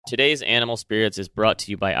Today's Animal Spirits is brought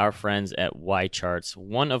to you by our friends at YCharts.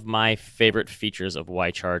 One of my favorite features of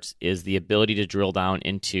YCharts is the ability to drill down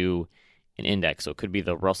into an index. So it could be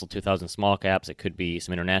the Russell 2000 small caps, it could be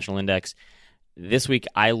some international index. This week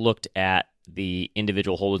I looked at the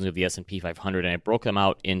individual holdings of the S&P 500 and I broke them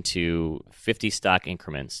out into 50 stock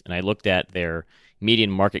increments. And I looked at their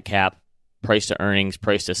median market cap, price to earnings,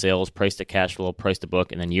 price to sales, price to cash flow, price to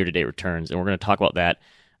book, and then year-to-date returns. And we're going to talk about that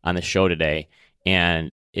on the show today. And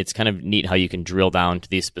it's kind of neat how you can drill down to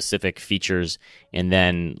these specific features and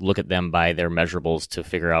then look at them by their measurables to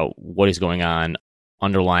figure out what is going on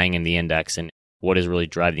underlying in the index and what is really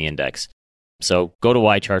driving the index. So go to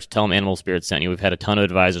YCharts, tell them Animal Spirits sent you. We've had a ton of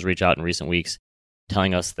advisors reach out in recent weeks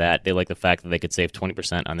telling us that they like the fact that they could save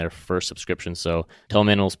 20% on their first subscription. So tell them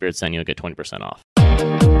Animal Spirits sent you and get 20% off.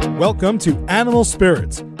 Welcome to Animal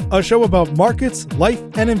Spirits, a show about markets, life,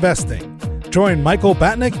 and investing. Join Michael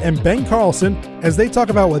Batnick and Ben Carlson as they talk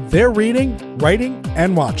about what they're reading, writing,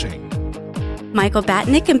 and watching. Michael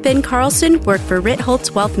Batnick and Ben Carlson work for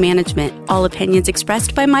Ritholtz Wealth Management. All opinions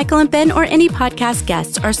expressed by Michael and Ben or any podcast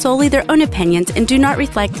guests are solely their own opinions and do not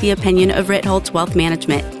reflect the opinion of Ritholtz Wealth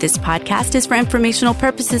Management. This podcast is for informational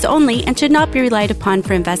purposes only and should not be relied upon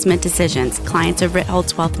for investment decisions. Clients of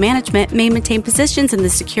Ritholtz Wealth Management may maintain positions in the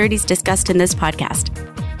securities discussed in this podcast.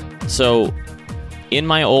 So, in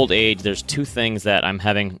my old age, there's two things that I'm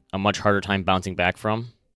having a much harder time bouncing back from,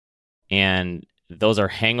 and those are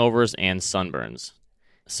hangovers and sunburns.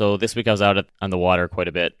 So this week I was out on the water quite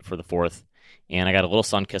a bit for the 4th, and I got a little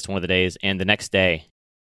sun-kissed one of the days, and the next day,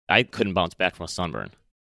 I couldn't bounce back from a sunburn.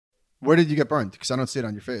 Where did you get burned? Because I don't see it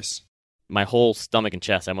on your face. My whole stomach and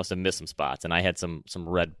chest, I must have missed some spots, and I had some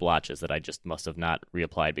red blotches that I just must have not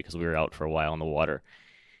reapplied because we were out for a while in the water.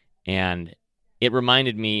 And it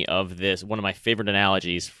reminded me of this, one of my favorite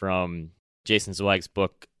analogies from Jason Zweig's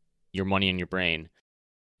book, Your Money in Your Brain.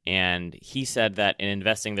 And he said that in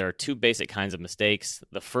investing, there are two basic kinds of mistakes.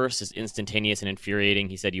 The first is instantaneous and infuriating.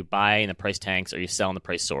 He said you buy and the price tanks or you sell and the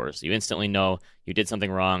price soars. You instantly know you did something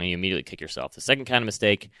wrong and you immediately kick yourself. The second kind of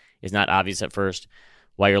mistake is not obvious at first.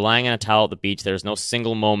 While you're lying on a towel at the beach, there's no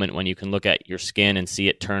single moment when you can look at your skin and see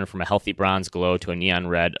it turn from a healthy bronze glow to a neon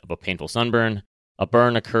red of a painful sunburn. A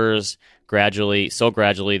burn occurs so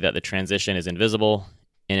gradually that the transition is invisible.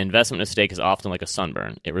 An investment mistake is often like a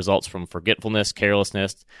sunburn. It results from forgetfulness,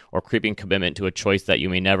 carelessness, or creeping commitment to a choice that you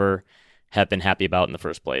may never have been happy about in the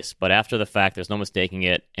first place. But after the fact, there's no mistaking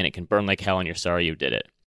it, and it can burn like hell, and you're sorry you did it.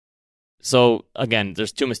 So, again,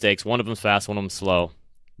 there's two mistakes. One of them's fast, one of them's slow.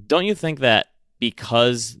 Don't you think that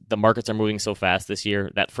because the markets are moving so fast this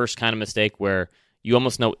year, that first kind of mistake where you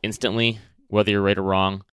almost know instantly whether you're right or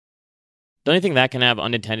wrong, don't you think that can have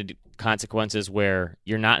unintended consequences where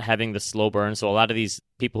you're not having the slow burn? So a lot of these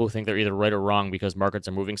people who think they're either right or wrong because markets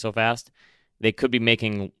are moving so fast, they could be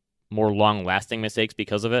making more long-lasting mistakes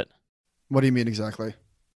because of it. What do you mean exactly?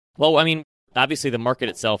 Well, I mean, obviously the market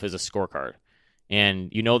itself is a scorecard, and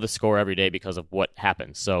you know the score every day because of what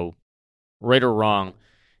happens. So right or wrong,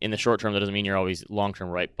 in the short term, that doesn't mean you're always long-term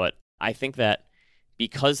right, but I think that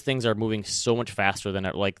because things are moving so much faster than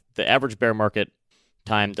like the average bear market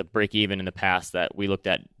time to break even in the past that we looked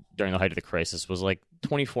at during the height of the crisis was like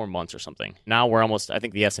 24 months or something. Now we're almost, I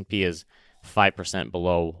think the S&P is 5%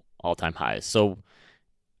 below all-time highs. So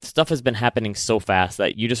stuff has been happening so fast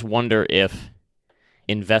that you just wonder if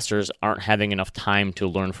investors aren't having enough time to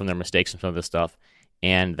learn from their mistakes and some of this stuff,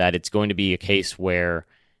 and that it's going to be a case where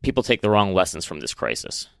people take the wrong lessons from this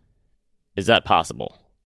crisis. Is that possible?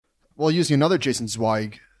 Well, using another Jason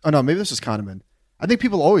Zweig, maybe this is Kahneman. I think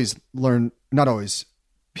people always learn, not always,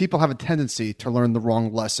 people have a tendency to learn the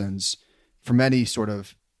wrong lessons from any sort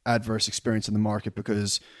of adverse experience in the market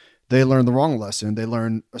because they learn the wrong lesson. They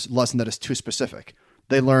learn a lesson that is too specific.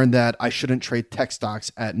 They learn that I shouldn't trade tech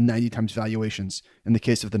stocks at 90 times valuations in the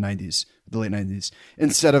case of the late 90s,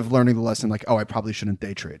 instead of learning the lesson like, I probably shouldn't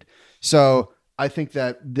day trade. So I think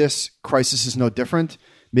that this crisis is no different.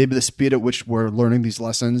 Maybe the speed at which we're learning these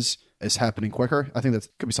lessons is happening quicker. I think that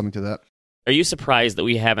could be something to that. Are you surprised that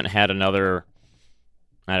we haven't had another,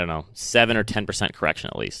 7 or 10% correction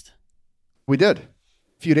at least? We did.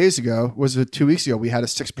 A few days ago, 2 weeks ago, we had a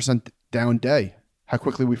 6% down day. How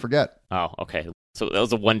quickly we forget. Oh, okay. So that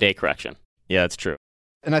was a one-day correction. Yeah, that's true.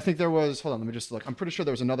 And I think there was, hold on, let me just look. I'm pretty sure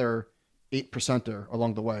there was another 8%er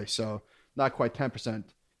along the way. So not quite 10%.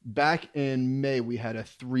 Back in May, we had a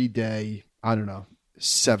 3-day,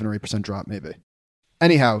 7 or 8% drop maybe.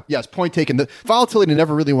 Anyhow, yes, point taken. The volatility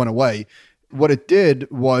never really went away. What it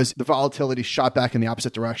did was the volatility shot back in the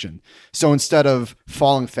opposite direction. So instead of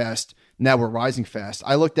falling fast, now we're rising fast.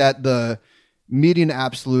 I looked at the median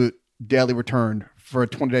absolute daily return for a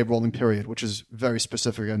 20-day rolling period, which is very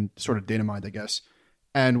specific and sort of data mined, I guess.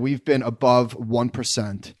 And we've been above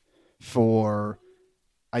 1% for,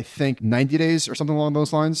 I think, 90 days or something along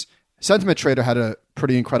those lines. Sentiment Trader had a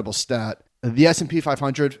pretty incredible stat. The S&P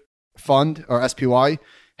 500 fund, or SPY,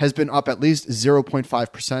 has been up at least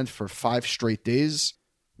 0.5% for 5 straight days,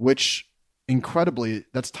 which incredibly,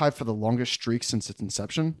 that's tied for the longest streak since its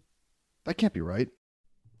inception. That can't be right.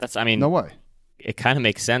 No way. It kind of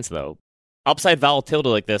makes sense, though. Upside volatility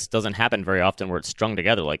like this doesn't happen very often where it's strung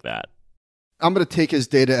together like that. I'm going to take his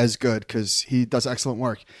data as good because he does excellent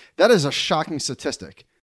work. That is a shocking statistic.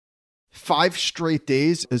 5 straight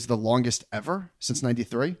days is the longest ever since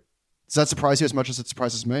 93. Does that surprise you as much as it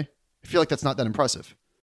surprises me? I feel like that's not that impressive.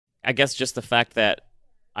 I guess just the fact that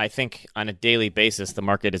I think on a daily basis, the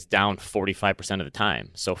market is down 45% of the time.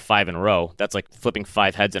 So 5 in a row, that's like flipping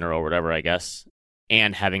 5 heads in a row or whatever, I guess.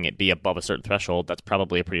 And having it be above a certain threshold, that's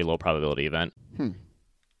probably a pretty low probability event.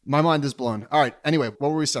 My mind is blown. All right. Anyway,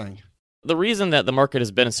 what were we saying? The reason that the market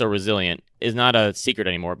has been so resilient is not a secret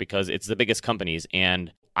anymore because it's the biggest companies.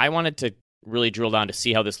 And I wanted to really drill down to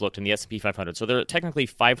see how this looked in the S&P 500. So there are technically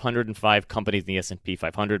 505 companies in the S&P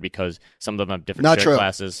 500 because some of them have different share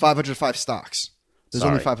classes. 505 stocks. There's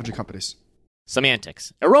only 500 companies.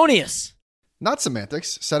 Semantics. Erroneous. Not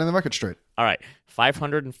semantics. Setting the record straight. All right.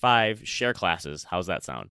 505 share classes. How's that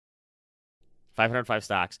sound? 505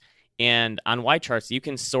 stocks. And on Y charts, you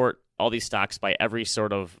can sort all these stocks by every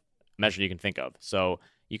sort of measure you can think of. So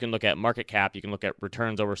you can look at market cap, you can look at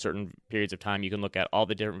returns over certain periods of time, you can look at all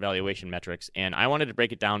the different valuation metrics. And I wanted to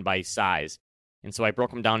break it down by size. And so I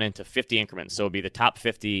broke them down into 50 increments. So it would be the top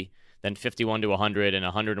 50, then 51 to 100, and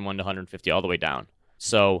 101 to 150, all the way down.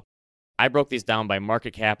 So I broke these down by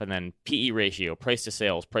market cap and then PE ratio, price to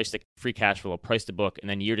sales, price to free cash flow, price to book, and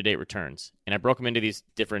then year-to-date returns. And I broke them into these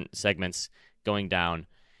different segments going down.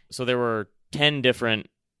 So there were 10 different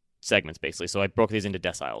segments, basically. So I broke these into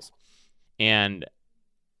deciles. And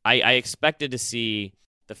I expected to see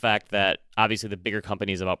the fact that obviously the bigger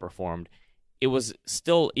companies have outperformed. It was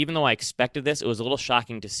still, even though I expected this, it was a little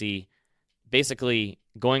shocking to see basically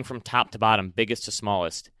going from top to bottom, biggest to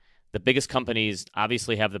smallest. The biggest companies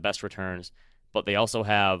obviously have the best returns, but they also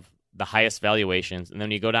have the highest valuations. And then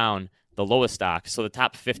you go down, the lowest stocks. So the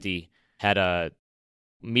top 50 had a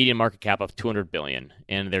median market cap of $200 billion,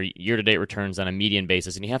 and their year-to-date returns on a median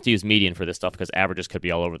basis. And you have to use median for this stuff because averages could be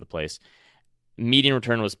all over the place. Median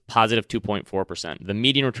return was positive 2.4%. The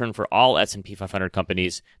median return for all S&P 500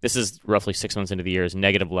 companies, this is roughly 6 months into the year, is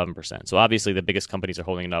negative 11%. So obviously the biggest companies are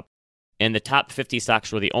holding it up. And the top 50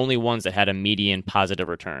 stocks were the only ones that had a median positive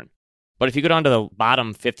return. But if you go down to the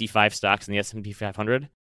bottom 55 stocks in the S&P 500,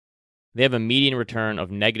 they have a median return of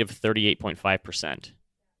negative 38.5%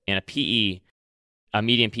 and a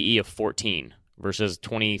median PE of 14 versus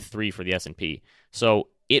 23 for the S&P. So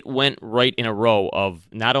it went right in a row of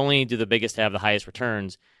not only do the biggest have the highest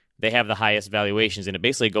returns, they have the highest valuations, and it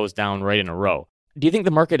basically goes down right in a row. Do you think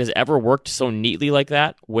the market has ever worked so neatly like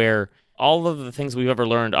that, where all of the things we've ever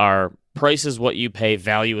learned are price is what you pay,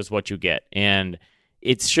 value is what you get? And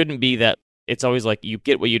it shouldn't be that it's always like you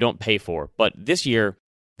get what you don't pay for. But this year,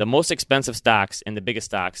 the most expensive stocks and the biggest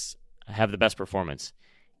stocks have the best performance.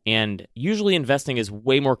 And usually investing is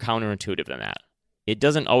way more counterintuitive than that. It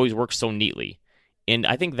doesn't always work so neatly. And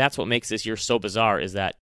I think that's what makes this year so bizarre is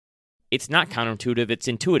that it's not counterintuitive, it's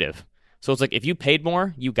intuitive. So it's like if you paid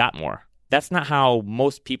more, you got more. That's not how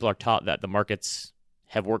most people are taught that the markets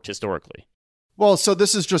have worked historically. Well, so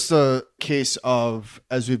this is just a case of,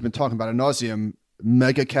 as we've been talking about ad nauseum,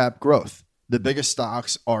 mega cap growth. The biggest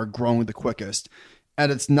stocks are growing the quickest.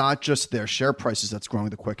 And it's not just their share prices that's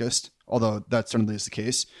growing the quickest, although that certainly is the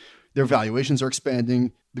case. Their valuations are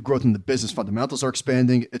expanding. The growth in the business fundamentals are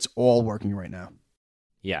expanding. It's all working right now.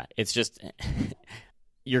 Yeah, it's just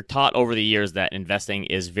you're taught over the years that investing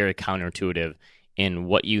is very counterintuitive, and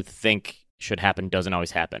what you think should happen doesn't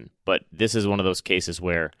always happen. But this is one of those cases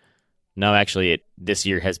where, no, actually, this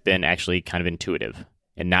year has been actually kind of intuitive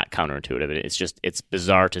and not counterintuitive. It's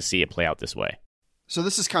bizarre to see it play out this way. So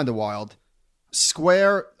this is kind of wild.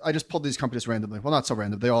 Square, I just pulled these companies randomly. Well, not so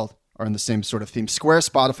random. They all are in the same sort of theme. Square,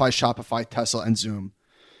 Spotify, Shopify, Tesla, and Zoom.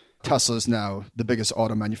 Tesla is now the biggest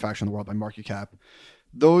auto manufacturer in the world by market cap.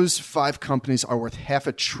 Those 5 companies are worth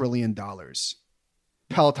 $500 billion.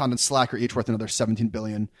 Peloton and Slack are each worth another $17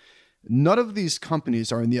 billion. None of these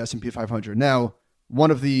companies are in the S&P 500. Now,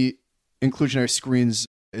 one of the inclusionary screens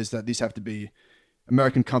is that these have to be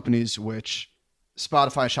American companies, which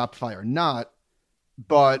Spotify and Shopify are not.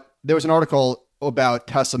 But there was an article about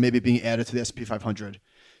Tesla maybe being added to the S&P 500,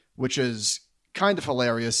 which is kind of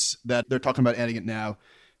hilarious that they're talking about adding it now.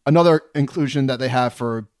 Another inclusion that they have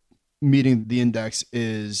for meeting the index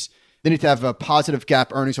is they need to have a positive GAAP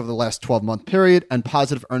earnings over the last 12-month period and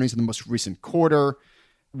positive earnings in the most recent quarter,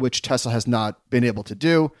 which Tesla has not been able to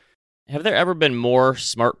do. Have there ever been more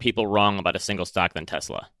smart people wrong about a single stock than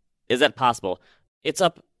Tesla? Is that possible? It's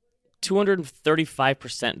up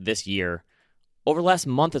 235% this year. Over the last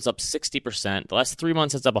month, it's up 60%. The last 3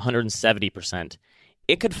 months, it's up 170%.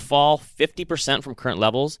 It could fall 50% from current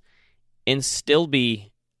levels and still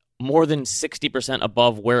be more than 60%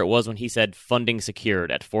 above where it was when he said funding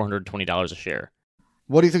secured at $420 a share.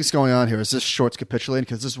 What do you think is going on here? Is this shorts capitulating?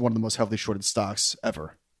 Because this is one of the most heavily shorted stocks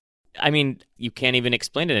ever. I mean, you can't even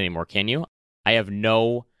explain it anymore, can you? I have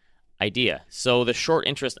no idea. So the short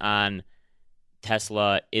interest on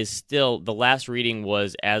Tesla is still, the last reading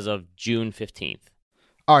was as of June 15th.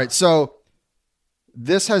 All right, so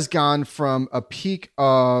this has gone from a peak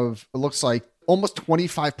of, it looks like, almost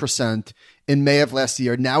 25% in May of last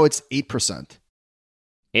year. Now it's 8%.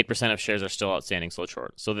 8% of shares are still outstanding, so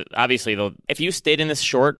short. So obviously, though, if you stayed in this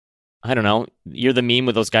short, I don't know, you're the meme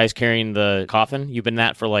with those guys carrying the coffin. You've been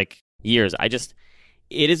that for like years.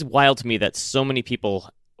 It is wild to me that so many people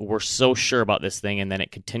were so sure about this thing and then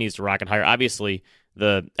it continues to rocket higher. Obviously,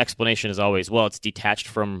 the explanation is always, well, it's detached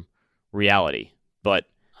from reality. But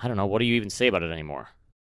I don't know, what do you even say about it anymore?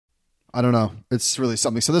 I don't know. It's really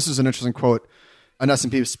something. So this is an interesting quote. An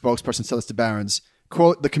S&P spokesperson said this to Barron's.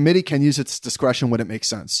 Quote, "The committee can use its discretion when it makes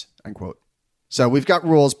sense." End quote. So we've got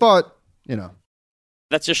rules, but, you know.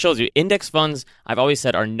 That just shows you. Index funds, I've always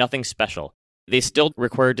said, are nothing special. They still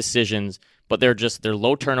require decisions, but they're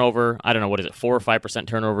low turnover. I don't know, 4 or 5%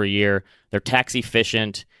 turnover a year. They're tax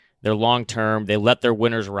efficient. They're long term. They let their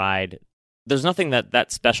winners ride. There's nothing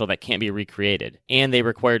that's special that can't be recreated. And they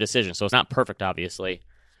require decisions. So it's not perfect, obviously.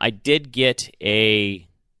 I did get a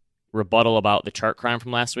rebuttal about the chart crime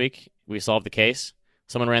from last week. We solved the case.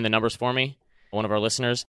 Someone ran the numbers for me, one of our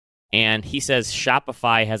listeners. And he says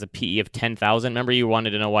Shopify has a PE of 10,000. Remember you wanted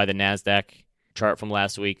to know why the NASDAQ chart from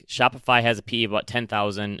last week? Shopify has a PE of about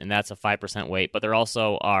 10,000, and that's a 5% weight. But there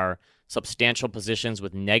also are substantial positions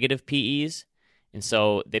with negative PEs. And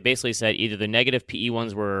so they basically said either the negative PE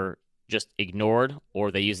ones were just ignored or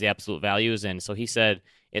they used the absolute values. And so he said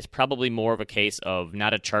it's probably more of a case of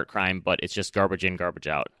not a chart crime, but it's just garbage in, garbage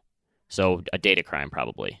out. So a data crime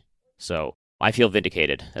probably. So I feel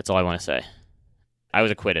vindicated. That's all I want to say. I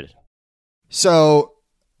was acquitted. So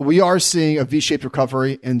we are seeing a V-shaped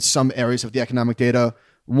recovery in some areas of the economic data.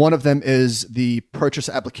 One of them is the Purchase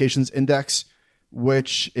Applications Index,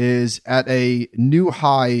 which is at a new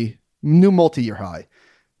multi-year high,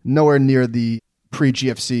 nowhere near the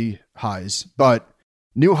pre-GFC highs, but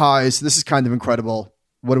new highs. This is kind of incredible.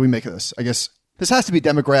 What do we make of this? I guess this has to be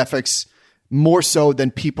demographics more so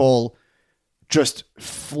than people just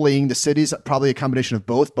fleeing the cities, probably a combination of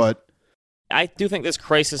both, but I do think this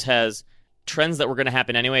crisis has trends that were going to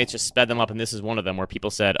happen anyway. It's just sped them up, and this is one of them where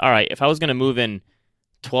people said, all right, if I was going to move in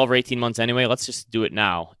 12 or 18 months anyway, let's just do it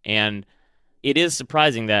now. And it is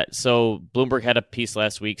surprising that, so Bloomberg had a piece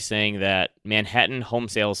last week saying that Manhattan home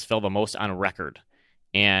sales fell the most on record,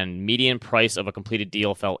 and median price of a completed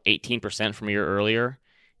deal fell 18% from a year earlier,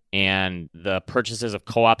 and the purchases of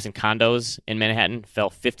co-ops and condos in Manhattan fell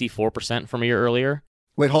 54% from a year earlier.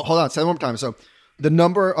 Wait, hold on. Say that one more time. So the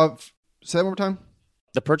number of, say that one more time.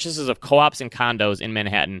 The purchases of co-ops and condos in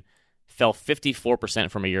Manhattan fell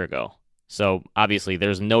 54% from a year ago. So obviously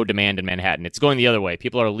there's no demand in Manhattan. It's going the other way.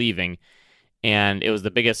 People are leaving, and it was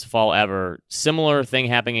the biggest fall ever. Similar thing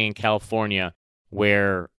happening in California,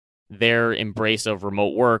 where their embrace of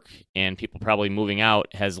remote work and people probably moving out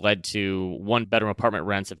has led to one-bedroom apartment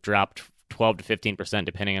rents have dropped 12 to 15%,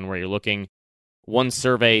 depending on where you're looking. One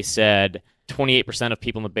survey said 28% of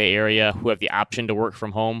people in the Bay Area who have the option to work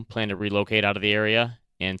from home plan to relocate out of the area,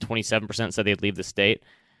 and 27% said they'd leave the state.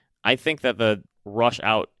 I think that the rush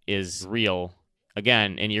out is real,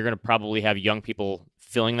 again, and you're going to probably have young people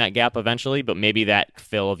filling that gap eventually, but maybe that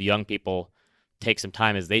fill of young people takes some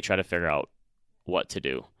time as they try to figure out what to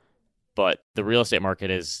do. But the real estate market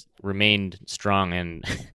has remained strong, and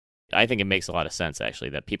I think it makes a lot of sense, actually,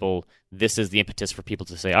 that this is the impetus for people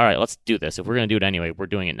to say, all right, let's do this. If we're going to do it anyway, we're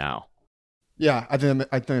doing it now. Yeah, I think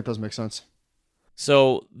it does make sense.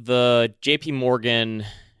 So the JP Morgan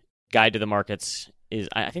Guide to the Markets is,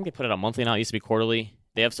 I think they put it out monthly now. It used to be quarterly.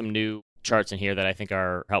 They have some new charts in here that I think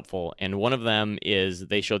are helpful. And one of them is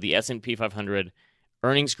they show the S&P 500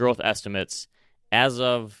 earnings growth estimates as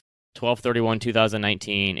of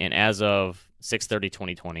 12/31/2019 and as of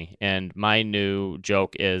 6/30/2020. And my new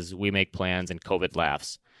joke is we make plans and COVID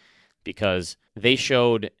laughs, because they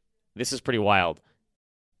showed, this is pretty wild,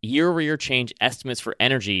 year-over-year change estimates for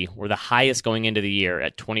energy were the highest going into the year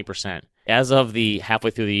at 20%. As of the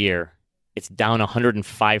halfway through the year, it's down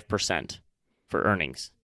 105% for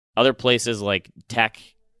earnings. Other places like tech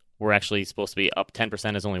were actually supposed to be up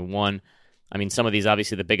 10%, is only one. I mean, some of these,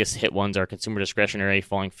 obviously, the biggest hit ones are consumer discretionary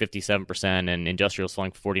falling 57% and industrials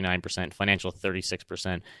falling 49%, financial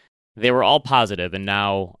 36%. They were all positive, and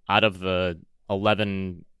now out of the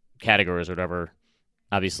 11 categories or whatever,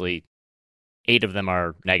 obviously 8 of them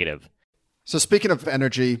are negative. So speaking of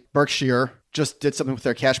energy, Berkshire just did something with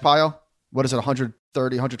their cash pile. What is it,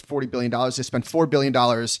 $140 billion? They spent $4 billion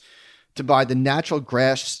to buy the natural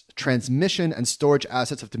gas transmission and storage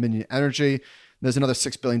assets of Dominion Energy. There's another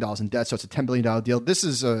 $6 billion in debt, so it's a $10 billion deal. This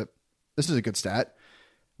is a good stat.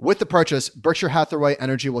 With the purchase, Berkshire Hathaway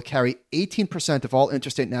Energy will carry 18% of all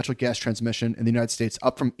interstate natural gas transmission in the United States,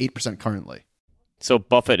 up from 8% currently. So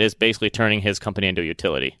Buffett is basically turning his company into a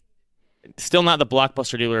utility. Still not the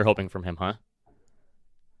blockbuster deal we were hoping from him, huh?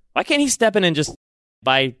 Why can't he step in and just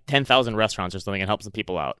buy 10,000 restaurants or something and help some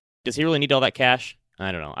people out? Does he really need all that cash?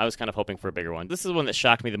 I don't know. I was kind of hoping for a bigger one. This is one that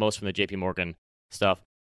shocked me the most from the JP Morgan stuff.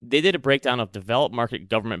 They did a breakdown of developed market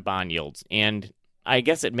government bond yields, and I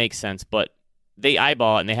guess it makes sense, but they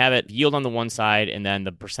eyeball it, and they have it yield on the one side and then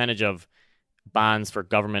the percentage of bonds for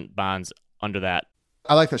government bonds under that.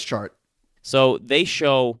 I like this chart. So they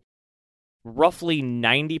show roughly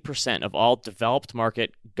 90% of all developed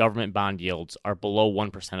market government bond yields are below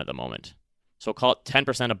 1% at the moment. So call it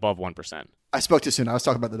 10% above 1%. I spoke too soon. I was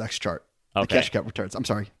talking about the next chart. Okay. The cash account returns. I'm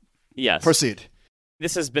sorry. Yes. Proceed.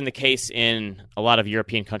 This has been the case in a lot of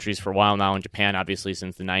European countries for a while now, in Japan, obviously,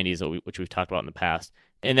 since the 90s, which we've talked about in the past.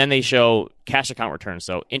 And then they show cash account returns,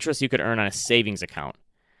 so interest you could earn on a savings account.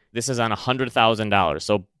 This is on $100,000.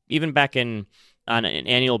 So even back on an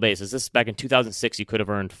annual basis, this is back in 2006, you could have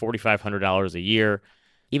earned $4,500 a year.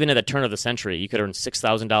 Even at the turn of the century, you could earn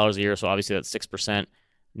 $6,000 a year, so obviously that's 6%.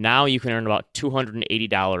 Now you can earn about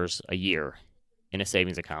 $280 a year in a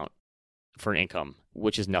savings account for an income,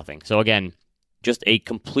 which is nothing. So again, just a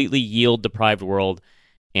completely yield-deprived world,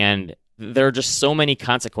 and there are just so many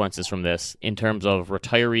consequences from this in terms of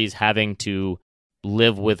retirees having to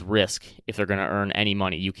live with risk if they're going to earn any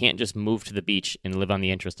money. You can't just move to the beach and live on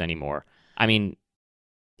the interest anymore. I mean,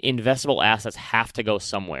 investable assets have to go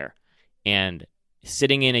somewhere, and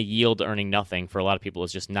sitting in a yield earning nothing for a lot of people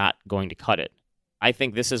is just not going to cut it. I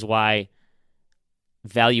think this is why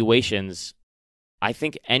valuations, I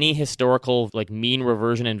think any historical mean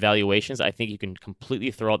reversion in valuations, I think you can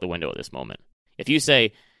completely throw out the window at this moment. If you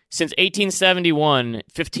say, since 1871,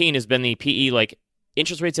 15 has been the PE,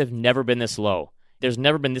 interest rates have never been this low. There's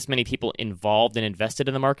never been this many people involved and invested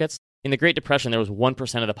in the markets. In the Great Depression, there was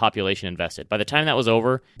 1% of the population invested. By the time that was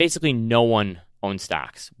over, basically no one owned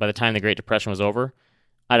stocks. By the time the Great Depression was over,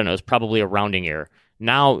 I don't know, it was probably a rounding error.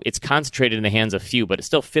 Now it's concentrated in the hands of few, but it's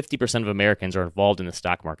still 50% of Americans are involved in the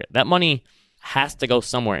stock market. That money has to go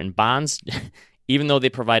somewhere, and bonds, even though they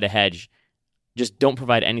provide a hedge, just don't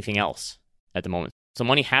provide anything else at the moment. So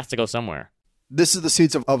money has to go somewhere. This is the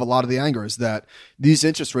seeds of a lot of the anger, is that these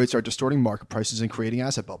interest rates are distorting market prices and creating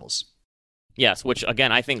asset bubbles. Yes, which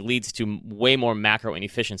again I think leads to way more macro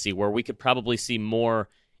inefficiency, where we could probably see more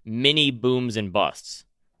mini booms and busts.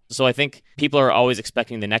 So I think people are always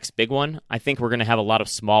expecting the next big one. I think we're going to have a lot of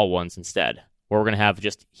small ones instead, where we're going to have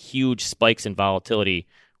just huge spikes in volatility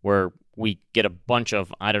where we get a bunch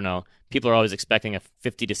of, I don't know, people are always expecting a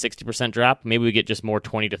 50 to 60% drop. Maybe we get just more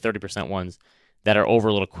 20 to 30% ones that are over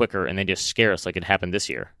a little quicker, and they just scare us like it happened this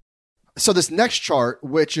year. So this next chart,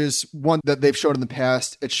 which is one that they've showed in the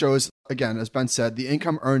past, it shows, again, as Ben said, the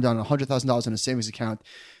income earned on $100,000 in a savings account.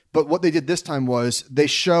 But what they did this time was they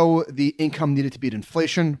show the income needed to beat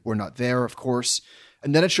inflation. We're not there, of course.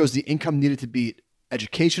 And then it shows the income needed to beat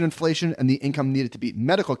education inflation and the income needed to beat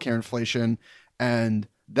medical care inflation. And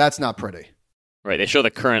that's not pretty. Right. They show the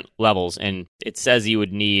current levels, and it says you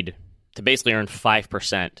would need to basically earn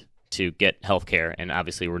 5% to get health care. And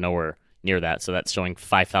obviously we're nowhere near that. So that's showing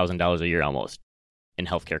 $5,000 a year almost in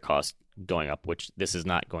healthcare costs going up, which this is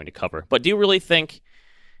not going to cover. But do you really think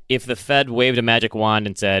if the Fed waved a magic wand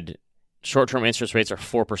and said short-term interest rates are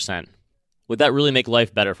 4%, would that really make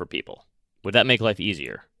life better for people? Would that make life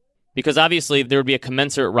easier? Because obviously there would be a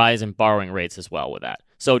commensurate rise in borrowing rates as well with that.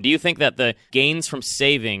 So do you think that the gains from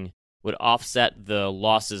saving would offset the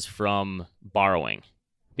losses from borrowing?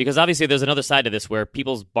 Because obviously there's another side to this where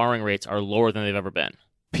people's borrowing rates are lower than they've ever been.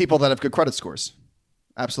 People that have good credit scores.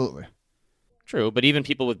 Absolutely. True, but even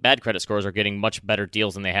people with bad credit scores are getting much better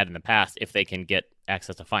deals than they had in the past if they can get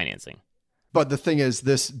access to financing. But the thing is,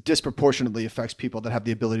 this disproportionately affects people that have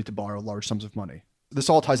the ability to borrow large sums of money. This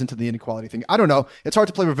all ties into the inequality thing. I don't know. It's hard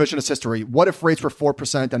to play revisionist history. What if rates were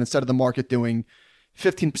 4% and instead of the market doing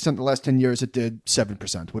 15% in the last 10 years, it did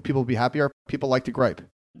 7%. Would people be happier? People like to gripe.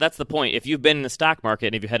 That's the point. If you've been in the stock market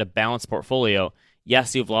and if you had a balanced portfolio,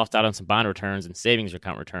 yes, you've lost out on some bond returns and savings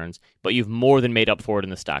account returns, but you've more than made up for it in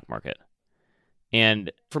the stock market.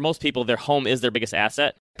 And for most people, their home is their biggest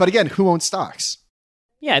asset. But again, who owns stocks?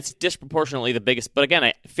 Yeah, it's disproportionately the biggest. But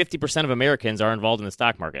again, 50% of Americans are involved in the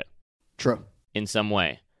stock market. True. In some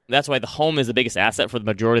way. That's why the home is the biggest asset for the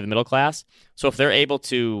majority of the middle class. So if they're able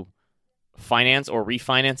to finance or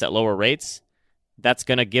refinance at lower rates, that's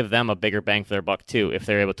going to give them a bigger bang for their buck too if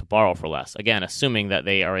they're able to borrow for less. Again, assuming that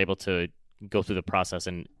they are able to go through the process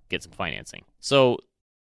and get some financing. So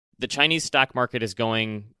the Chinese stock market is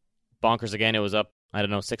going bonkers again. It was up,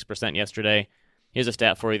 6% yesterday. Here's a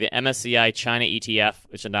stat for you. The MSCI China ETF,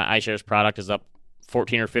 which is an iShares product, is up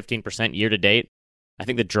 14 or 15% year to date. I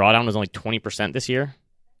think the drawdown was only 20% this year,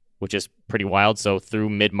 which is pretty wild. So through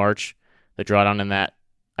mid-March, the drawdown in that,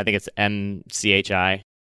 I think it's MCHI.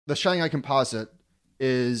 The Shanghai Composite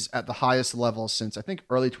is at the highest level since, I think,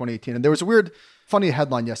 early 2018. And there was a weird, funny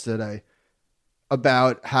headline yesterday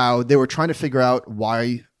about how they were trying to figure out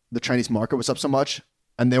why the Chinese market was up so much.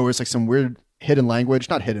 And there was like some weird hidden language,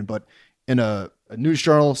 not hidden, but in a news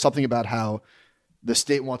journal, something about how the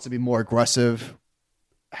state wants to be more aggressive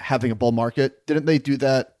having a bull market. Didn't they do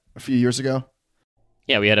that a few years ago?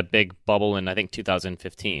 Yeah, we had a big bubble in, I think,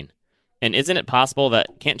 2015. And isn't it possible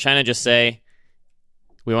that, can't China just say,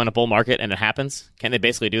 we want a bull market and it happens? Can't they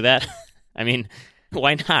basically do that? I mean,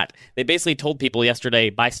 why not? They basically told people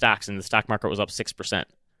yesterday, buy stocks, and the stock market was up 6%.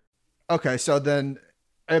 Okay, so then,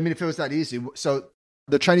 I mean, if it was that easy, so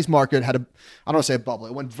the Chinese market had I don't want to say a bubble.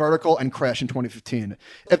 It went vertical and crashed in 2015.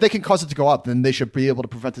 If they can cause it to go up, then they should be able to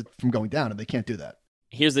prevent it from going down, and they can't do that.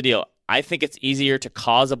 Here's the deal. I think it's easier to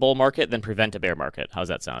cause a bull market than prevent a bear market. How's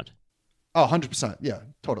that sound? Oh, 100%. Yeah,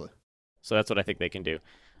 totally. So that's what I think they can do.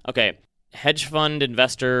 Okay. Hedge fund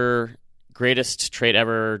investor, greatest trade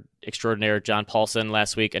ever extraordinaire, John Paulson,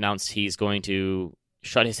 last week announced he's going to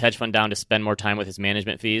shut his hedge fund down to spend more time with his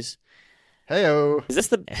management fees. Hey-o. Is this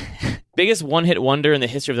the biggest one-hit wonder in the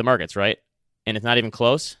history of the markets, right? And it's not even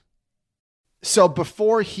close? So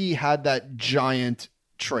before he had that giant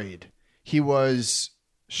trade, he was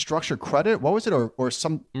structured credit. What was it? Or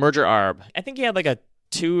some merger arb. I think he had like a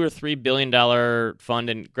 $2 or $3 billion fund,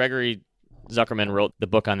 and Gregory Zuckerman wrote the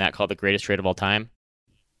book on that called The Greatest Trade of All Time.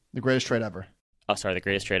 The Greatest Trade Ever. Oh, sorry, The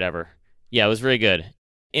Greatest Trade Ever. Yeah, it was very good.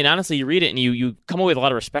 And honestly, you read it and you come away with a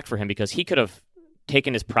lot of respect for him because he could have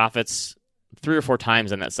taken his profits 3 or 4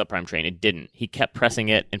 times on that subprime train. It didn't. He kept pressing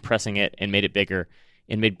it and made it bigger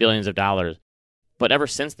and made billions of dollars. But ever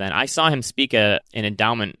since then, I saw him speak at an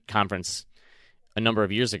endowment conference a number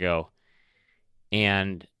of years ago.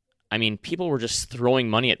 And I mean, people were just throwing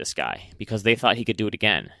money at this guy because they thought he could do it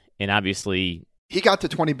again. And obviously, he got to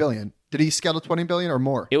 20 billion. Did he scale to 20 billion or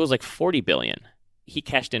more? It was like 40 billion. He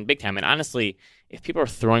cashed in big time. And honestly, if people are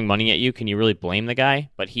throwing money at you, can you really blame the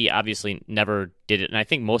guy? But he obviously never did it. And I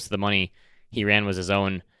think most of the money he ran was his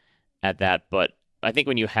own at that. But I think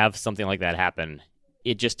when you have something like that happen,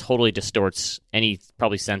 it just totally distorts any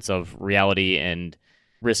probably sense of reality and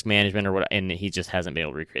risk management or what. And he just hasn't been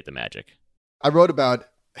able to recreate the magic. I wrote about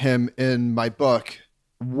him in my book.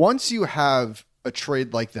 Once you have a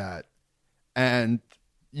trade like that, and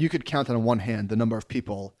you could count on one hand the number of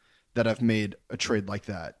people that have made a trade like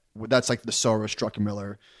that. That's like the Soros,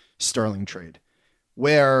 Druckenmiller, Sterling trade,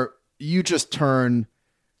 where you just turn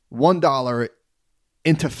 $1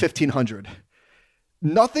 into 1,500.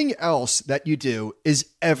 Nothing else that you do is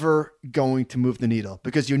ever going to move the needle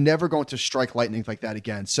because you're never going to strike lightning like that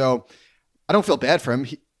again. So I don't feel bad for him,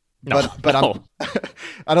 but I'm,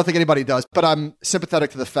 I don't think anybody does. But I'm sympathetic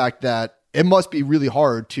to the fact that it must be really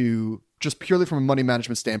hard to, just purely from a money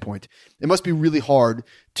management standpoint, it must be really hard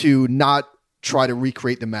to not try to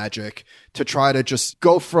recreate the magic, to try to just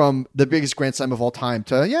go from the biggest Grand Slam of all time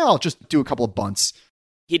to, yeah, I'll just do a couple of bunts.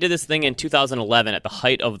 He did this thing in 2011 at the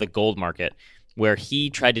height of the gold market where he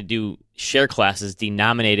tried to do share classes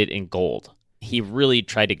denominated in gold. He really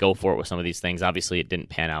tried to go for it with some of these things. Obviously, it didn't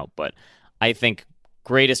pan out, but I think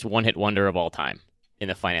greatest one-hit wonder of all time in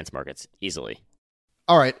the finance markets, easily.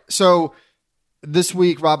 All right, so this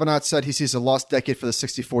week, Robinot said he sees a lost decade for the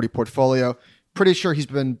 60-40 portfolio. Pretty sure he's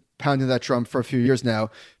been pounding that drum for a few years now.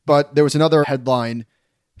 But there was another headline.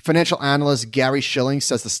 Financial analyst Gary Shilling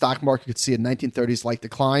says the stock market could see a 1930s-like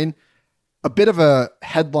decline. A bit of a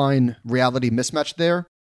headline reality mismatch there.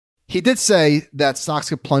 He did say that stocks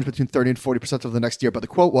could plunge between 30 and 40% over the next year, but the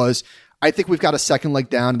quote was, I think we've got a second leg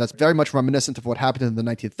down, and that's very much reminiscent of what happened in the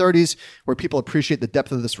 1930s, where people appreciate the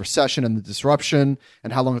depth of this recession and the disruption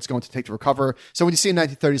and how long it's going to take to recover. So when you see a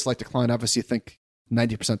 1930s-like decline, obviously you think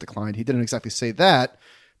 90% decline. He didn't exactly say that,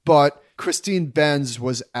 but Christine Benz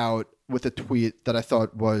was out with a tweet that I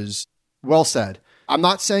thought was well said. I'm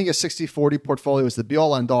not saying a 60-40 portfolio is the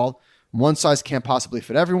be-all, end-all. One size can't possibly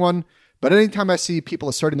fit everyone. But anytime I see people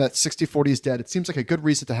asserting that 60-40 is dead, it seems like a good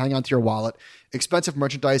reason to hang on to your wallet, expensive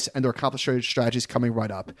merchandise, and or complicated strategies coming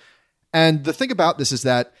right up. And the thing about this is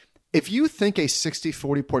that if you think a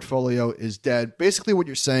 60-40 portfolio is dead, basically what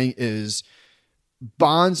you're saying is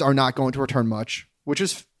bonds are not going to return much, which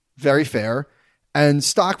is very fair, and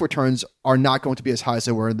stock returns are not going to be as high as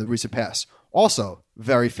they were in the recent past. Also,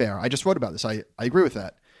 very fair. I just wrote about this. I agree with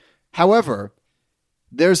that. However,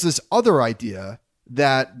 there's this other idea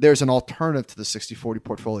that there's an alternative to the 60-40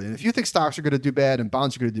 portfolio. And if you think stocks are going to do bad and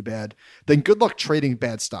bonds are going to do bad, then good luck trading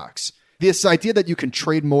bad stocks. This idea that you can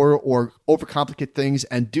trade more or overcomplicate things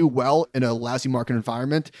and do well in a lousy market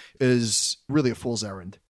environment is really a fool's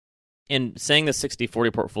errand. And saying the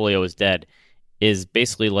 60-40 portfolio is dead is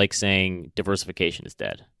basically like saying diversification is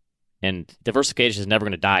dead. And diversification is never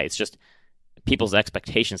going to die. It's just people's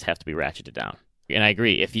expectations have to be ratcheted down. And I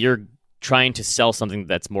agree. If you're trying to sell something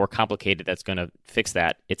that's more complicated that's going to fix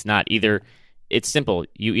that, it's not. It's simple.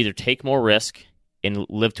 You either take more risk and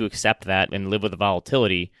live to accept that and live with the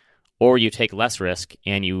volatility, or you take less risk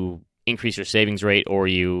and you increase your savings rate or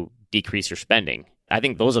you decrease your spending. I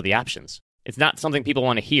think those are the options. It's not something people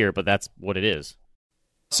want to hear, but that's what it is.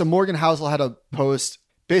 So Morgan Housel had a post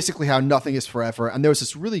basically how nothing is forever. And there was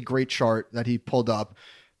this really great chart that he pulled up,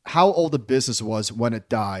 how old a business was when it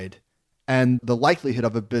died and the likelihood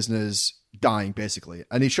of a business dying, basically.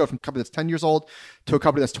 And he showed from a company that's 10 years old to a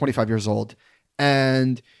company that's 25 years old.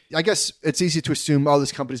 And I guess it's easy to assume, oh,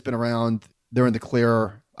 this company's been around, they're in the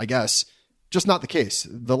clear, I guess. Just not the case.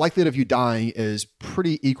 The likelihood of you dying is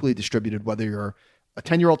pretty equally distributed, whether you're a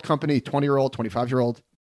 10-year-old company, 20-year-old, 25-year-old.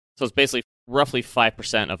 So it's basically roughly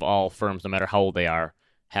 5% of all firms, no matter how old they are,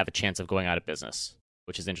 have a chance of going out of business,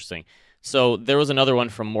 which is interesting. So there was another one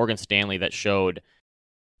from Morgan Stanley that showed,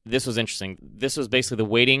 this was interesting. This was basically the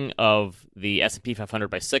weighting of the S&P 500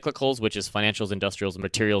 by cyclicals, which is financials, industrials,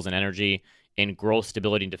 materials, and energy, and growth,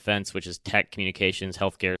 stability, and defense, which is tech, communications,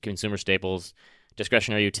 healthcare, consumer staples,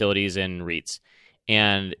 discretionary utilities, and REITs.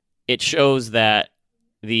 And it shows that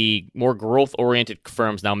the more growth-oriented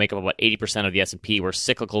firms now make up about 80% of the S&P, where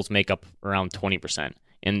cyclicals make up around 20%.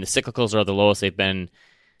 And the cyclicals are the lowest they've been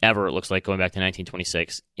ever, it looks like, going back to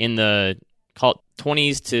 1926. In the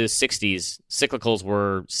 20s to 60s, cyclicals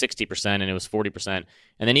were 60%, and it was 40%.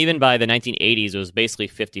 And then even by the 1980s, it was basically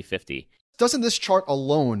 50-50. Doesn't this chart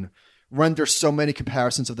alone render so many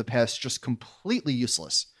comparisons of the past just completely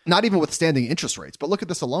useless? Not even withstanding interest rates, but look at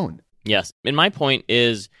this alone. Yes. And my point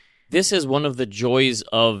is, this is one of the joys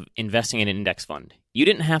of investing in an index fund. You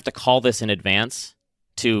didn't have to call this in advance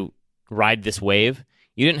to ride this wave.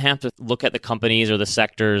 You didn't have to look at the companies or the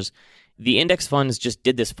sectors. The index funds just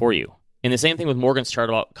did this for you. And the same thing with Morgan's chart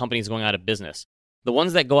about companies going out of business. The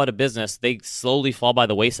ones that go out of business, they slowly fall by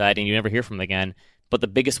the wayside and you never hear from them again. But the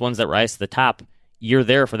biggest ones that rise to the top, you're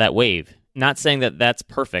there for that wave. Not saying that that's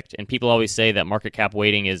perfect. And people always say that market cap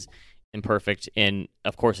weighting is imperfect. And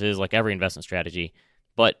of course it is, like every investment strategy.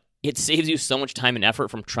 But it saves you so much time and effort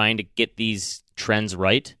from trying to get these trends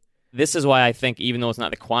right. This is why I think, even though it's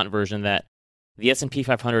not the quant version, that the S&P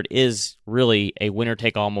 500 is really a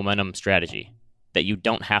winner-take-all momentum strategy that you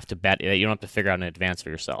don't have to bet, that you don't have to figure out in advance for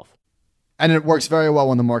yourself. And it works very well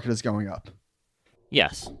when the market is going up.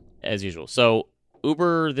 Yes, as usual. So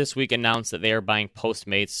Uber this week announced that they are buying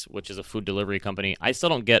Postmates, which is a food delivery company. I still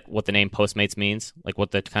don't get what the name Postmates means, like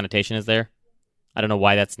what the connotation is there. I don't know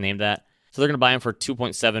why that's named that. So they're going to buy them for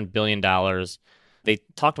 $2.7 billion. They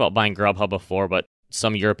talked about buying Grubhub before, but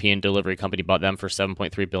some European delivery company bought them for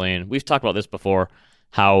 $7.3 billion. We've talked about this before,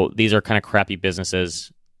 how these are kind of crappy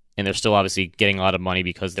businesses, and they're still obviously getting a lot of money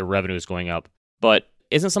because their revenue is going up. But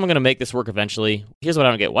isn't someone going to make this work eventually? Here's what I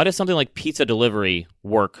don't get. Why does something like pizza delivery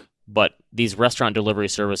work, but these restaurant delivery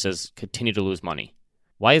services continue to lose money?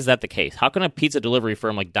 Why is that the case? How can a pizza delivery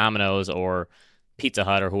firm like Domino's or Pizza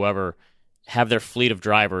Hut or whoever have their fleet of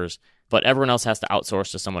drivers, but everyone else has to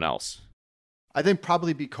outsource to someone else? I think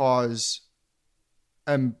probably because,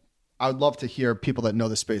 and I would love to hear people that know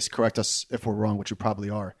the space correct us if we're wrong, which you probably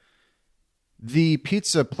are. The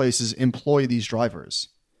pizza places employ these drivers,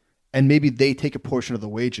 and maybe they take a portion of the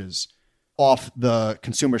wages off the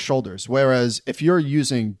consumer's shoulders. Whereas if you're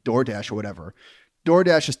using DoorDash or whatever,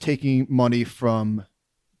 DoorDash is taking money from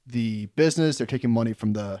the business, they're taking money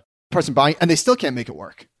from the person buying, and they still can't make it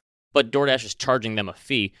work. But DoorDash is charging them a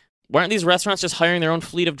fee. Why aren't these restaurants just hiring their own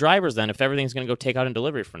fleet of drivers then if everything's going to go take out and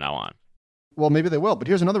delivery from now on? Well, maybe they will, but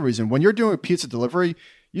here's another reason. When you're doing a pizza delivery,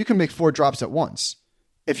 you can make 4 drops at once.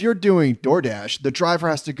 if you're doing DoorDash, the driver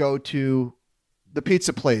has to go to the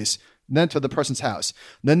pizza place, then to the person's house.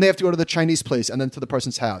 Then they have to go to the Chinese place and then to the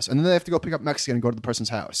person's house. And then they have to go pick up Mexican and go to the person's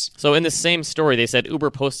house. So in the same story, they said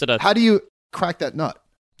Uber posted a... How do you crack that nut?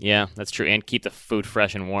 Yeah, that's true. And keep the food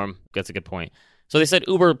fresh and warm. That's a good point. So they said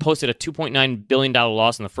Uber posted a $2.9 billion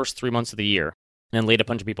loss in the first 3 months of the year and laid a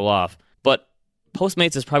bunch of people off. But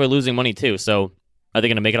Postmates is probably losing money too. So are they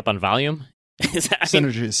going to make it up on volume?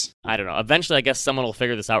 Synergies. I don't know. Eventually, I guess someone will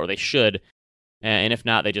figure this out, or they should. And if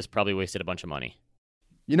not, they just probably wasted a bunch of money.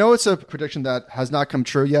 You know, it's a prediction that has not come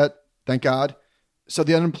true yet. Thank God. So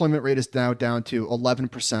the unemployment rate is now down to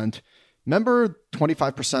 11%. Remember,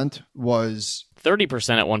 25% was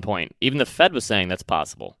 30% at one point. Even the Fed was saying that's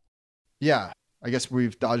possible. Yeah. I guess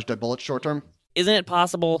we've dodged a bullet short term. Isn't it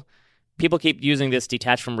possible? People keep using this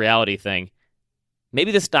detached from reality thing.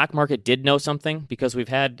 Maybe the stock market did know something because we've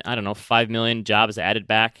had, 5 million jobs added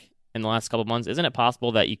back in the last couple of months. Isn't it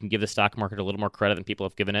possible that you can give the stock market a little more credit than people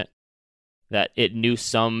have given it? That it knew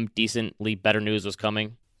some decently better news was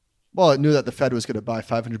coming? Well, it knew that the Fed was going to buy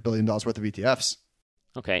 $500 billion worth of ETFs.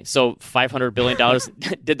 Okay, so $500 billion.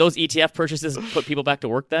 Did those ETF purchases put people back to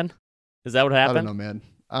work then? Is that what happened? I don't know, man.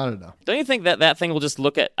 I don't know. Don't you think that thing will just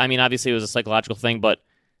look at... obviously it was a psychological thing, but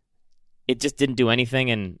it just didn't do anything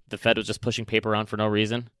and the Fed was just pushing paper around for no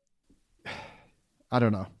reason? I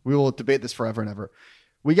don't know. We will debate this forever and ever.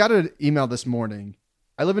 We got an email this morning.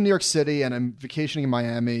 I live in New York City and I'm vacationing in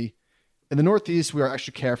Miami. In the Northeast, we are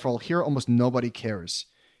extra careful. Here, almost nobody cares.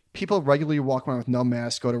 People regularly walk around with no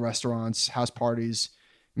mask, go to restaurants, house parties.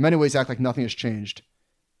 In many ways, act like nothing has changed.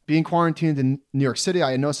 Being quarantined in New York City,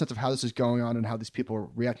 I had no sense of how this is going on and how these people are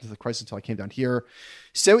reacting to the crisis until I came down here.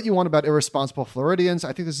 Say what you want about irresponsible Floridians.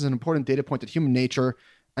 I think this is an important data point to human nature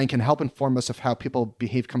and can help inform us of how people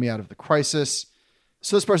behave coming out of the crisis.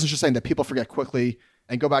 So this person's just saying that people forget quickly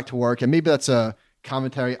and go back to work. And maybe that's a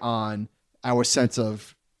commentary on our sense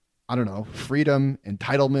of, freedom,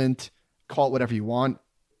 entitlement, call it whatever you want.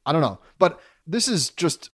 I don't know. But this is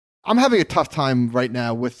just, I'm having a tough time right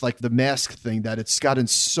now with the mask thing, that it's gotten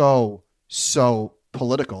so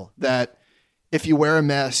political that if you wear a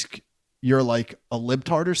mask, you're like a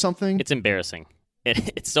libtard or something. It's embarrassing.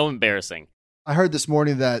 It's so embarrassing. I heard this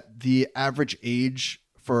morning that the average age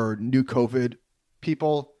for new COVID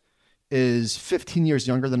people is 15 years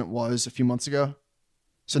younger than it was a few months ago.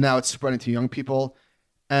 So now it's spreading to young people.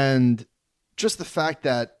 And just the fact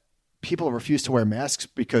that people refuse to wear masks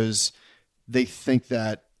because they think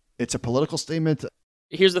that it's a political statement.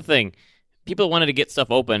 Here's the thing. People wanted to get stuff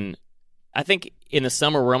open. I think in the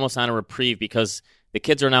summer, we're almost on a reprieve because the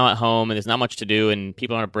kids are now at home and there's not much to do and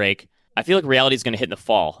people are on a break. I feel like reality is going to hit in the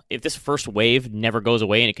fall. If this first wave never goes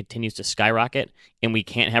away and it continues to skyrocket and we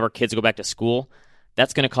can't have our kids go back to school,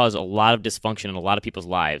 that's going to cause a lot of dysfunction in a lot of people's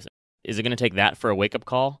lives. Is it going to take that for a wake-up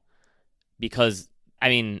call? Because,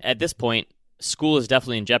 at this point, school is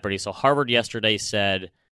definitely in jeopardy. So Harvard yesterday said...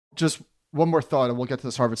 Just one more thought, and we'll get to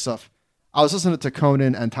this Harvard stuff. I was listening to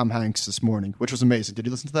Conan and Tom Hanks this morning, which was amazing. Did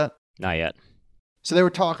you listen to that? Not yet. So they were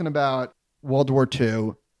talking about World War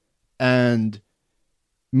II, and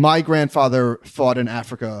my grandfather fought in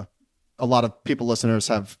Africa. A lot of listeners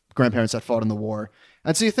have grandparents that fought in the war.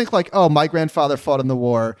 And so you think my grandfather fought in the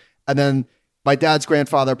war, and then my dad's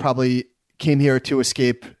grandfather probably came here to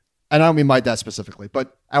escape. And I don't mean my dad specifically,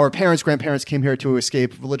 but our grandparents came here to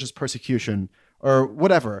escape religious persecution or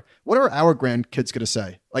whatever. What are our grandkids going to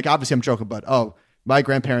say? Obviously I'm joking, but, my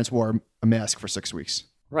grandparents wore a mask for 6 weeks.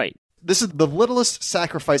 Right. This is the littlest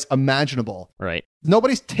sacrifice imaginable. Right.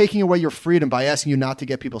 Nobody's taking away your freedom by asking you not to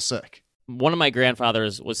get people sick. One of my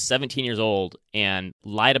grandfathers was 17 years old and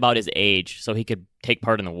lied about his age so he could take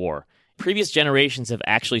part in the war. Previous generations have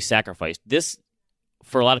actually sacrificed. This,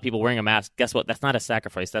 for a lot of people wearing a mask, guess what? That's not a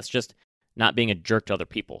sacrifice. That's just not being a jerk to other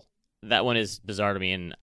people. That one is bizarre to me,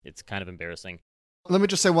 and it's kind of embarrassing. Let me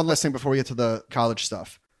just say one last thing before we get to the college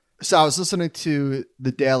stuff. So I was listening to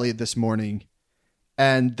The Daily this morning,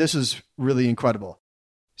 and this is really incredible.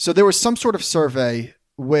 So there was some sort of survey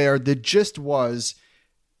where the gist was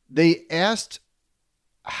they asked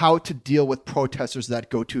how to deal with protesters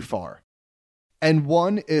that go too far. And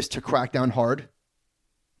one is to crack down hard,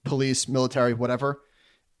 police, military, whatever.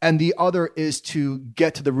 And the other is to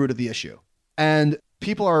get to the root of the issue. And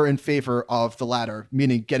people are in favor of the latter,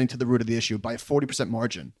 meaning getting to the root of the issue by a 40%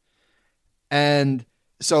 margin. And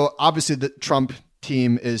so obviously the Trump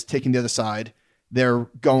team is taking the other side. They're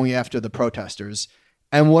going after the protesters.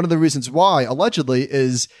 And one of the reasons why, allegedly,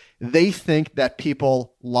 is they think that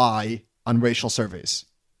people lie on racial surveys.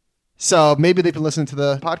 So maybe they've been listening to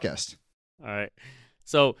the podcast. All right.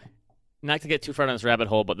 So not to get too far down this rabbit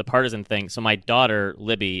hole, but the partisan thing. So my daughter,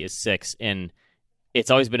 Libby, is 6, and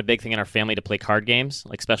it's always been a big thing in our family to play card games,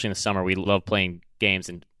 like especially in the summer. We love playing games,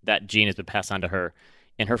 and that gene has been passed on to her.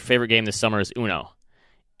 And her favorite game this summer is Uno.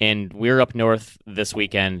 And we were up north this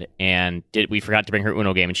weekend, and we forgot to bring her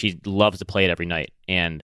Uno game, and she loves to play it every night.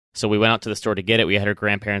 And so we went out to the store to get it. We had her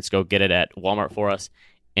grandparents go get it at Walmart for us,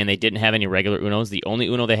 and they didn't have any regular Unos. The only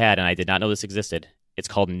Uno they had, and I did not know this existed, it's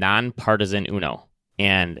called Nonpartisan Uno.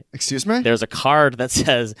 And excuse me? There's a card that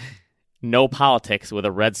says no politics with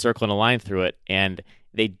a red circle and a line through it, and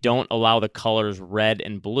they don't allow the colors red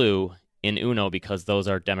and blue in Uno because those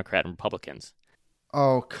are Democrat and Republicans.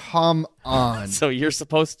 Oh, come on. So you're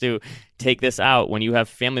supposed to take this out when you have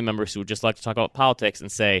family members who would just like to talk about politics and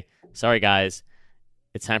say, sorry guys,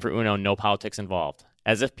 it's time for Uno, no politics involved.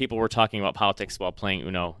 As if people were talking about politics while playing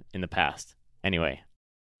Uno in the past. Anyway,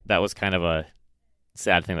 that was kind of a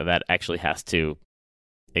sad thing that actually has to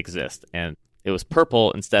exist. And it was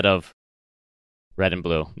purple instead of red and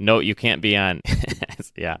blue. No, you can't be on.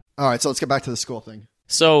 Yeah. All right, so let's get back to the school thing.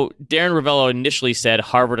 So Darren Ravello initially said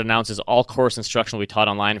Harvard announces all course instruction will be taught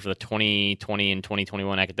online for the 2020 and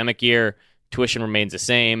 2021 academic year. Tuition remains the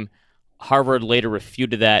same. Harvard later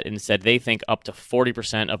refuted that and said they think up to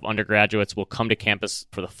 40% of undergraduates will come to campus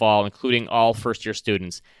for the fall, including all first-year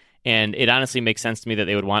students. And it honestly makes sense to me that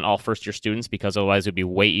they would want all first-year students because otherwise it would be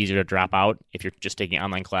way easier to drop out if you're just taking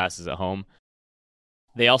online classes at home.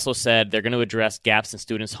 They also said they're going to address gaps in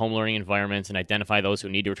students' home learning environments and identify those who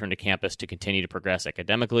need to return to campus to continue to progress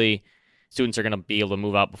academically. Students are going to be able to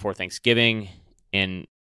move out before Thanksgiving and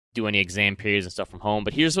do any exam periods and stuff from home.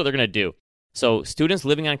 But here's what they're going to do. So students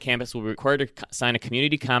living on campus will be required to sign a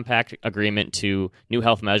community compact agreement to new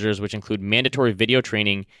health measures, which include mandatory video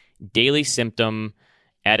training, daily symptom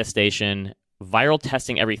attestation, viral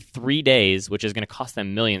testing every 3 days, which is going to cost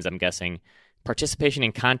them millions, I'm guessing, participation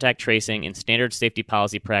in contact tracing, and standard safety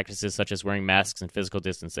policy practices such as wearing masks and physical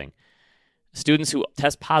distancing. Students who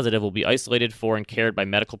test positive will be isolated for and cared by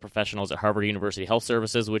medical professionals at Harvard University Health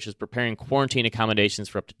Services, which is preparing quarantine accommodations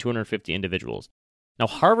for up to 250 individuals. Now,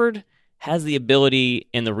 Harvard has the ability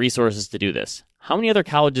and the resources to do this. How many other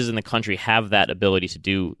colleges in the country have that ability to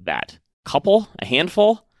do that? Couple? A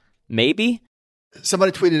handful? Maybe?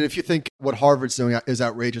 Somebody tweeted, if you think what Harvard's doing is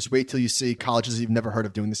outrageous, wait till you see colleges you've never heard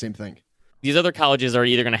of doing the same thing. These other colleges are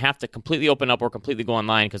either going to have to completely open up or completely go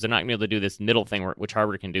online because they're not going to be able to do this middle thing which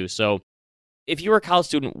Harvard can do. So if you're a college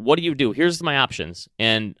student, what do you do? Here's my options.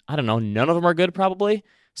 And I don't know, none of them are good probably.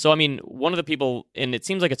 So, I mean, one of the people, and it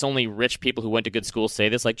seems like it's only rich people who went to good schools say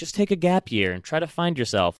this, like just take a gap year and try to find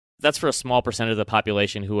yourself. That's for a small percentage of the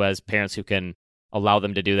population who has parents who can allow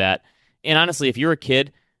them to do that. And honestly, if you're a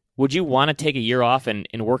kid, would you want to take a year off and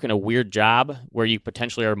work in a weird job where you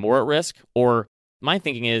potentially are more at risk? Or my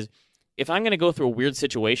thinking is, if I'm going to go through a weird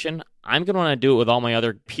situation, I'm going to want to do it with all my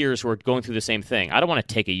other peers who are going through the same thing. I don't want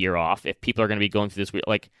to take a year off if people are going to be going through this weird,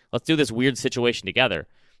 like, let's do this weird situation together.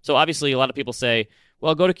 So obviously a lot of people say,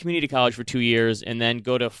 well, go to community college for 2 years and then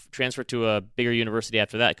go to transfer to a bigger university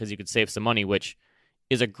after that because you could save some money, which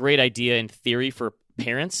is a great idea in theory for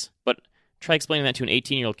parents, but try explaining that to an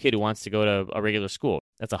 18-year-old kid who wants to go to a regular school.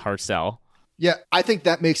 That's a hard sell. Yeah, I think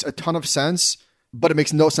that makes a ton of sense, but it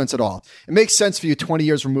makes no sense at all. It makes sense for you 20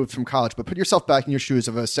 years removed from college, but put yourself back in your shoes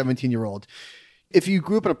of a 17-year-old. If you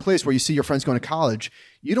grew up in a place where you see your friends going to college,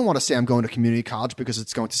 you don't want to say I'm going to community college because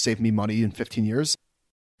it's going to save me money in 15 years.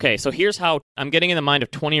 Okay, so here's how I'm getting in the mind of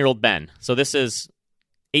 20-year-old Ben. So this is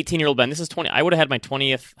 18-year-old Ben. This is 20. I would have had my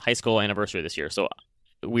 20th high school anniversary this year, so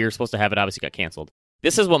we were supposed to have it. Obviously got canceled.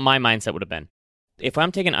 This is what my mindset would have been. If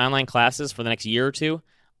I'm taking online classes for the next year or two,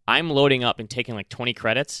 I'm loading up and taking like 20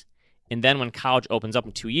 credits, and then when college opens up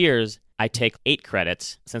in 2 years, I take 8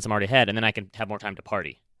 credits since I'm already ahead, and then I can have more time to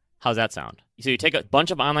party. How's that sound? So you take a bunch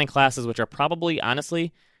of online classes, which are probably,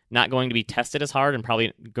 honestly, not going to be tested as hard and probably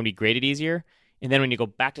going to be graded easier. And then when you go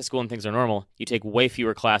back to school and things are normal, you take way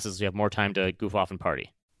fewer classes, so you have more time to goof off and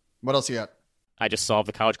party. What else you got? I just solved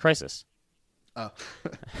the college crisis. Oh.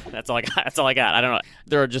 That's all I got. I don't know.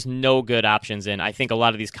 There are just no good options, and I think a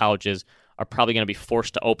lot of these colleges are probably going to be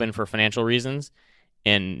forced to open for financial reasons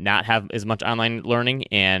and not have as much online learning,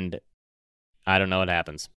 and I don't know what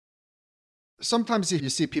happens. Sometimes you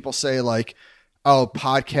see people say like, oh,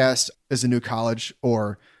 podcast is a new college,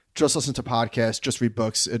 or just listen to podcasts, just read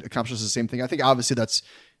books. It accomplishes the same thing. I think obviously that's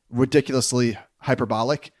ridiculously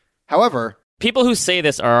hyperbolic. However, people who say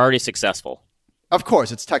this are already successful. Of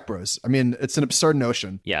course, it's tech bros. I mean, it's an absurd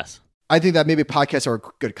notion. Yes. I think that maybe podcasts are a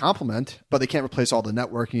good compliment, but they can't replace all the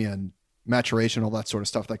networking and maturation, all that sort of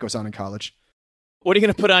stuff that goes on in college. What are you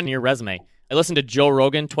going to put on your resume? I listen to Joe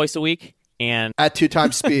Rogan twice a week and at 2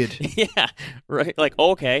 times speed. Yeah, right. Like,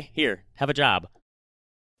 okay, here, have a job.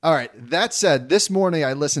 All right. That said, this morning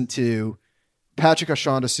I listened to Patrick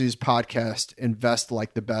O'Shaughnessy's podcast, Invest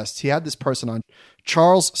Like the Best. He had this person on,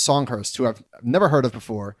 Charles Songhurst, who I've never heard of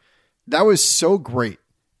before. That was so great.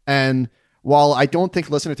 And while I don't think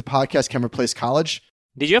listening to podcasts can replace college.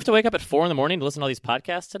 Did you have to wake up at 4 a.m. to listen to all these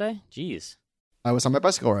podcasts today? Jeez. I was on my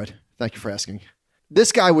bicycle ride. Thank you for asking.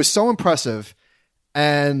 This guy was so impressive.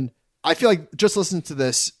 And I feel like just listening to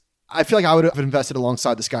this, I feel like I would have invested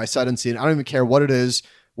alongside this guy sight unseen. I don't even care what it is,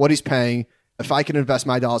 what he's paying. If I can invest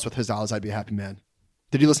my dollars with his dollars, I'd be a happy man.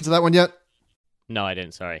 Did you listen to that one yet? No, I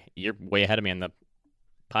didn't. Sorry. You're way ahead of me on the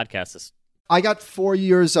podcast. I got 4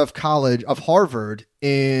 years of college, of Harvard,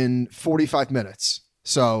 in 45 minutes.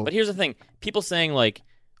 So, but here's the thing. People saying, like,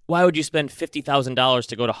 why would you spend $50,000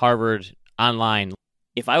 to go to Harvard online?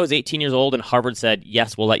 If I was 18 years old and Harvard said,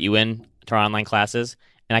 yes, we'll let you in to our online classes,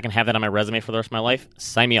 and I can have that on my resume for the rest of my life,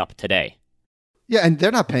 sign me up today. Yeah, and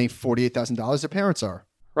they're not paying $48,000. Their parents are.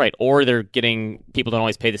 Right, or they're getting, people don't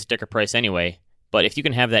always pay the sticker price anyway. But if you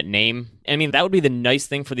can have that name, I mean, that would be the nice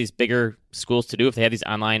thing for these bigger schools to do if they have these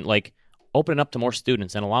online, like, open it up to more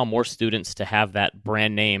students and allow more students to have that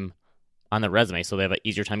brand name on their resume so they have an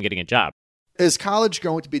easier time getting a job. Is college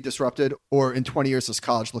going to be disrupted, or in 20 years does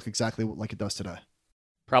college look exactly like it does today?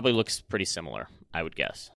 Probably looks pretty similar, I would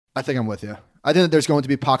guess. I think I'm with you. I think that there's going to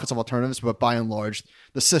be pockets of alternatives, but by and large,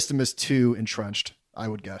 the system is too entrenched, I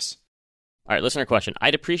would guess. All right, listener question.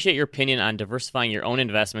 I'd appreciate your opinion on diversifying your own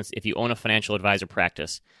investments if you own a financial advisor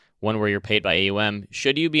practice, one where you're paid by AUM.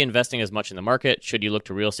 Should you be investing as much in the market? Should you look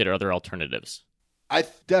to real estate or other alternatives? I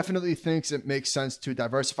definitely think it makes sense to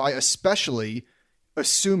diversify, especially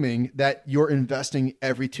assuming that you're investing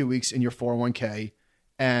every 2 weeks in your 401k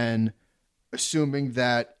and assuming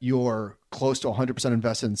that you're close to 100%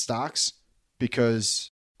 invested in stocks,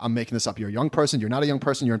 because I'm making this up. You're a young person. You're not a young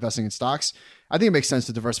person. You're investing in stocks. I think it makes sense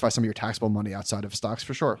to diversify some of your taxable money outside of stocks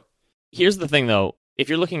for sure. Here's the thing, though. If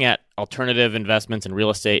you're looking at alternative investments in real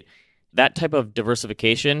estate, that type of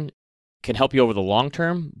diversification can help you over the long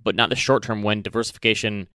term, but not the short term, when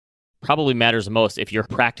diversification probably matters most if your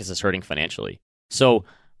practice is hurting financially. So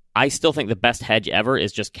I still think the best hedge ever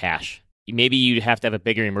is just cash. Maybe you'd have to have a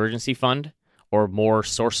bigger emergency fund or more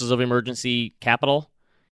sources of emergency capital.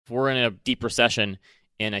 If we're in a deep recession,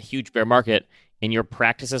 in a huge bear market, and your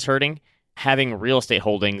practice is hurting, having real estate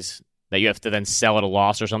holdings that you have to then sell at a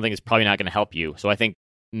loss or something is probably not going to help you. So I think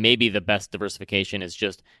maybe the best diversification is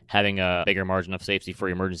just having a bigger margin of safety for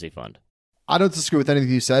your emergency fund. I don't disagree with anything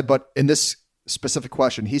you said, but in this specific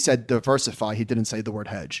question, he said diversify. He didn't say the word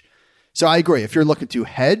hedge. So I agree. If you're looking to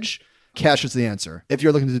hedge, cash is the answer. If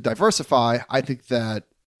you're looking to diversify, I think that...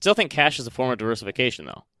 Still think cash is a form of diversification,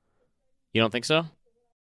 though. You don't think so?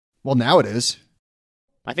 Well, now it is.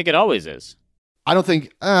 I think it always is. I don't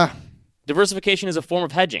think... Diversification is a form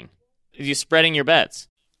of hedging. You're spreading your bets.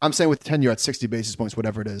 I'm saying with 10-year at 60 basis points,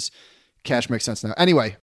 whatever it is, cash makes sense now.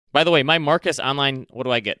 Anyway. By the way, my Marcus online, what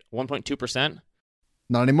do I get? 1.2%?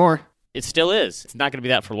 Not anymore. It still is. It's not going to be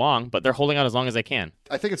that for long, but they're holding out as long as they can.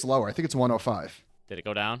 I think it's lower. I think it's 105. Did it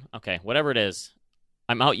go down? Okay, whatever it is,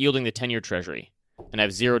 I'm out yielding the 10-year treasury, and I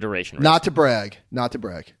have zero duration risk. Not to brag. Not to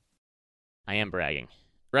brag. I am bragging.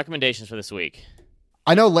 Recommendations for this week.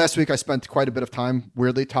 I know last week I spent quite a bit of time,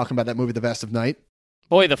 weirdly, talking about that movie, The Vast of Night.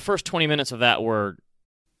 Boy, the first 20 minutes of that were...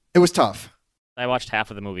 It was tough. I watched half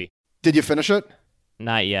of the movie. Did you finish it?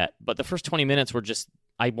 Not yet, but the first 20 minutes were just...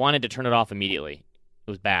 I wanted to turn it off immediately.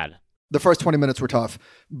 It was bad. The first 20 minutes were tough,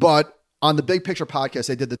 but on the Big Picture podcast,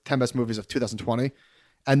 they did the 10 best movies of 2020,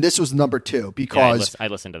 and this was number 2 because... Yeah, I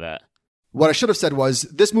listened to that. What I should have said was,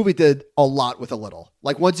 this movie did a lot with a little.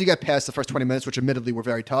 Like, once you get past the first 20 minutes, which admittedly were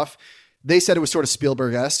very tough, they said it was sort of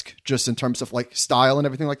Spielberg-esque, just in terms of, like, style and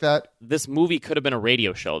everything like that. This movie could have been a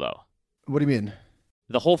radio show, though. What do you mean?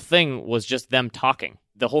 The whole thing was just them talking.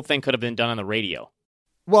 The whole thing could have been done on the radio.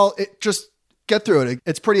 Well, just get through it.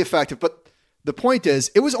 It's pretty effective, but the point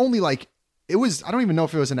is, it was only like... I don't even know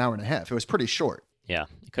if it was an hour and a half. It was pretty short. Yeah,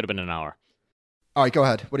 it could have been an hour. All right, go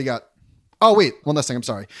ahead. What do you got? Oh, wait, one last thing. I'm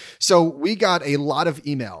sorry. So we got a lot of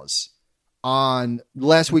emails on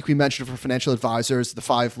last week. We mentioned for financial advisors, the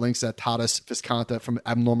 5 links that Tadas Visconta from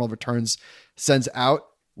Abnormal Returns sends out.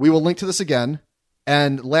 We will link to this again.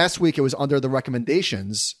 And last week it was under the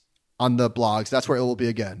recommendations on the blogs. That's where it will be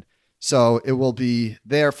again. So it will be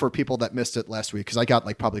there for people that missed it last week, because I got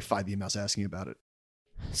like probably 5 emails asking about it.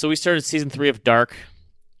 So we started season 3 of Dark,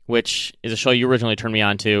 which is a show you originally turned me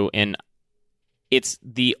on to, and it's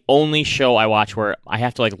the only show I watch where I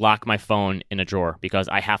have to like lock my phone in a drawer because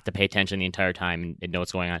I have to pay attention the entire time and know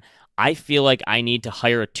what's going on. I feel like I need to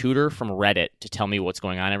hire a tutor from Reddit to tell me what's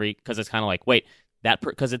going on because it's kind of like, wait,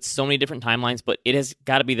 because it's so many different timelines, but it has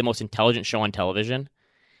got to be the most intelligent show on television,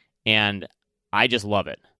 and I just love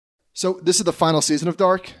it. So this is the final season of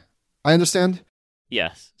Dark, I understand?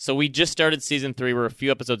 Yes. So we just started season 3. We're a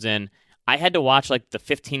few episodes in. I had to watch like the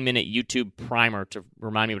 15-minute YouTube primer to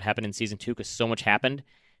remind me what happened in season 2 because so much happened.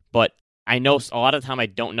 But I know a lot of the time I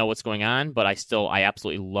don't know what's going on, but I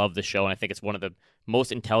absolutely love the show, and I think it's one of the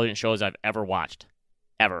most intelligent shows I've ever watched.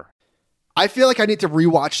 Ever. I feel like I need to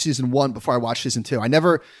rewatch season 1 before I watch season 2. I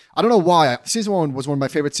don't know why. Season 1 was one of my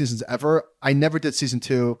favorite seasons ever. I never did season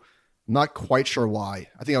 2. I'm not quite sure why.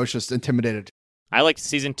 I think I was just intimidated. I liked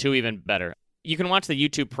season 2 even better. You can watch the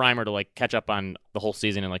YouTube primer to like catch up on the whole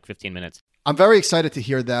season in like 15 minutes. I'm very excited to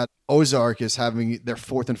hear that Ozark is having their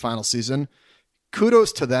 4th and final season.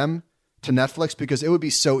 Kudos to them, to Netflix, because it would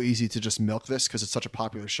be so easy to just milk this because it's such a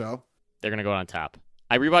popular show. They're going to go on top.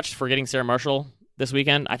 I rewatched Forgetting Sarah Marshall this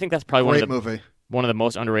weekend. I think that's probably one of the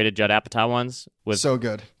most underrated Judd Apatow ones with so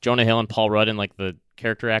good. Jonah Hill and Paul Rudd and like the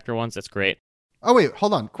character actor ones. That's great. Oh, wait,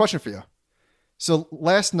 hold on. Question for you. So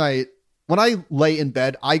last night, when I lay in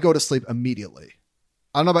bed, I go to sleep immediately.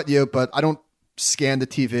 I don't know about you, but I don't scan the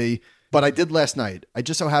TV. But I did last night. I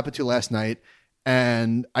just so happened to last night,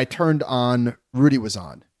 and I turned on Rudy Was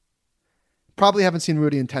On. Probably haven't seen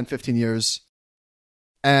Rudy in 10, 15 years.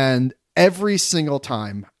 And every single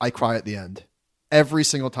time, I cry at the end. Every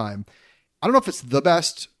single time. I don't know if it's the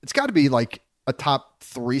best. It's got to be like a top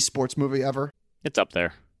 3 sports movie ever. It's up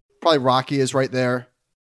there. Probably Rocky is right there.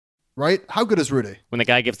 Right? How good is Rudy? When the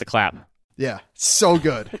guy gives the clap. Yeah, so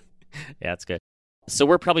good. Yeah, it's good. So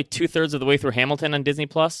we're probably 2/3 of the way through Hamilton on Disney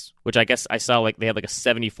Plus, which I guess I saw like they had like a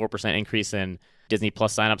 74% increase in Disney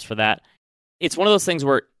Plus signups for that. It's one of those things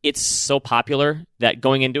where it's so popular that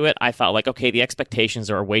going into it, I thought like, okay, the expectations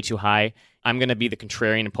are way too high. I'm going to be the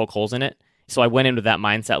contrarian and poke holes in it. So I went into that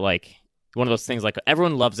mindset like one of those things like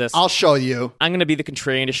everyone loves this. I'll show you. I'm going to be the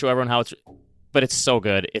contrarian to show everyone how it's... But it's so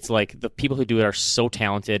good. It's like the people who do it are so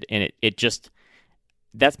talented, and it just...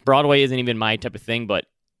 That's Broadway isn't even my type of thing, but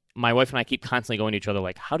my wife and I keep constantly going to each other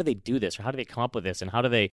like, how do they do this? Or how do they come up with this? And how do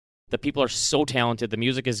they... The people are so talented. The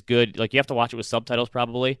music is good. Like, you have to watch it with subtitles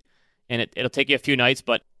probably, and it'll take you a few nights,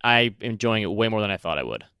 but I'm enjoying it way more than I thought I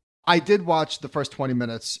would. I did watch the first 20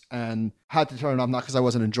 minutes and had to turn it off, not because I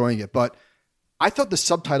wasn't enjoying it, but I thought the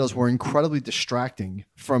subtitles were incredibly distracting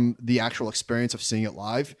from the actual experience of seeing it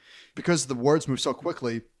live because the words move so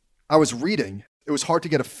quickly. I was reading. It was hard to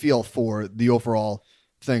get a feel for the overall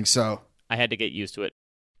thing, so... I had to get used to it.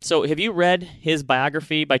 So have you read his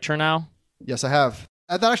biography by Chernow? Yes, I have.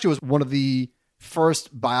 That actually was one of the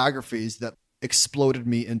first biographies that exploded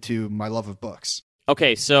me into my love of books.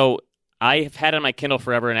 Okay, so I have had it on my Kindle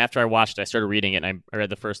forever, and after I watched it, I started reading it, and I read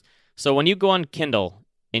the first. So when you go on Kindle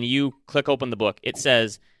and you click open the book, it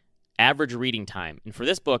says average reading time. And for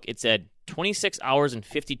this book, it said 26 hours and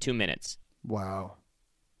 52 minutes. Wow.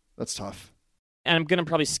 That's tough. And I'm going to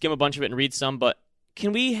probably skim a bunch of it and read some, but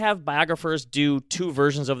can we have biographers do 2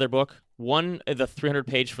 versions of their book? One, the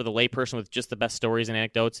 300-page for the layperson with just the best stories and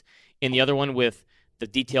anecdotes, and the other one with the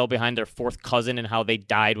detail behind their 4th cousin and how they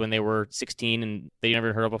died when they were 16 and they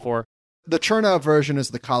never heard of before. The Chernow version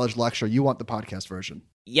is the college lecture. You want the podcast version.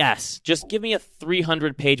 Yes. Just give me a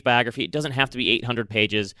 300-page biography. It doesn't have to be 800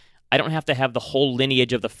 pages. I don't have to have the whole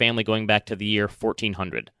lineage of the family going back to the year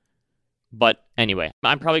 1400. But anyway,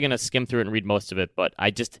 I'm probably going to skim through it and read most of it, but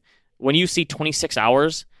when you see 26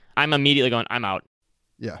 hours, I'm immediately going, I'm out.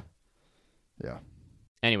 Yeah. Yeah.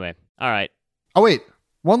 Anyway, all right. Oh, wait.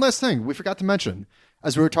 One last thing we forgot to mention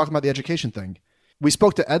as we were talking about the education thing. We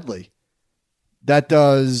spoke to Edley that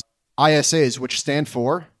does ISAs, which stand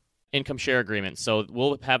for Income Share Agreement. So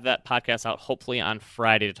we'll have that podcast out hopefully on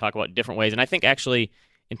Friday to talk about different ways. And I think actually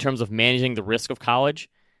in terms of managing the risk of college,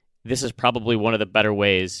 this is probably one of the better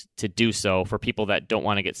ways to do so for people that don't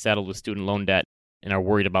want to get saddled with student loan debt and are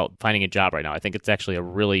worried about finding a job right now. I think it's actually a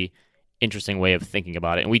really interesting way of thinking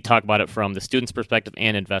about it. And we talk about it from the student's perspective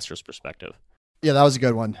and investor's perspective. Yeah, that was a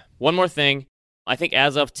good one. One more thing. I think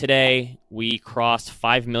as of today, we crossed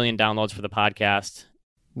 5 million downloads for the podcast.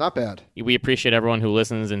 Not bad. We appreciate everyone who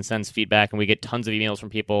listens and sends feedback, and we get tons of emails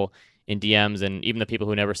from people in DMs, and even the people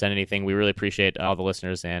who never send anything. We really appreciate all the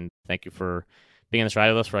listeners, and thank you for being on this ride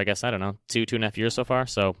with us for, I guess, I don't know, 2.5 years so far.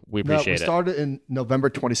 So we appreciate it. We started in November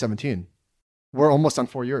 2017. We're almost on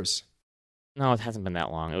 4 years. No, it hasn't been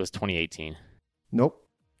that long. It was 2018. Nope.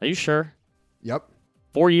 Are you sure? Yep.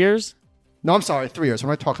 4 years? No, I'm sorry. 3 years. What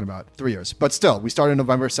am I talking about? 3 years. But still, we started in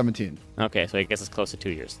November 17. Okay, so I guess it's close to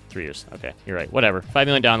 2 years. 3 years. Okay, you're right. Whatever. 5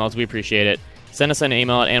 million downloads. We appreciate it. Send us an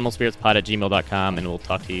email at animalspiritspod@gmail.com, and we'll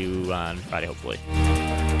talk to you on Friday, hopefully.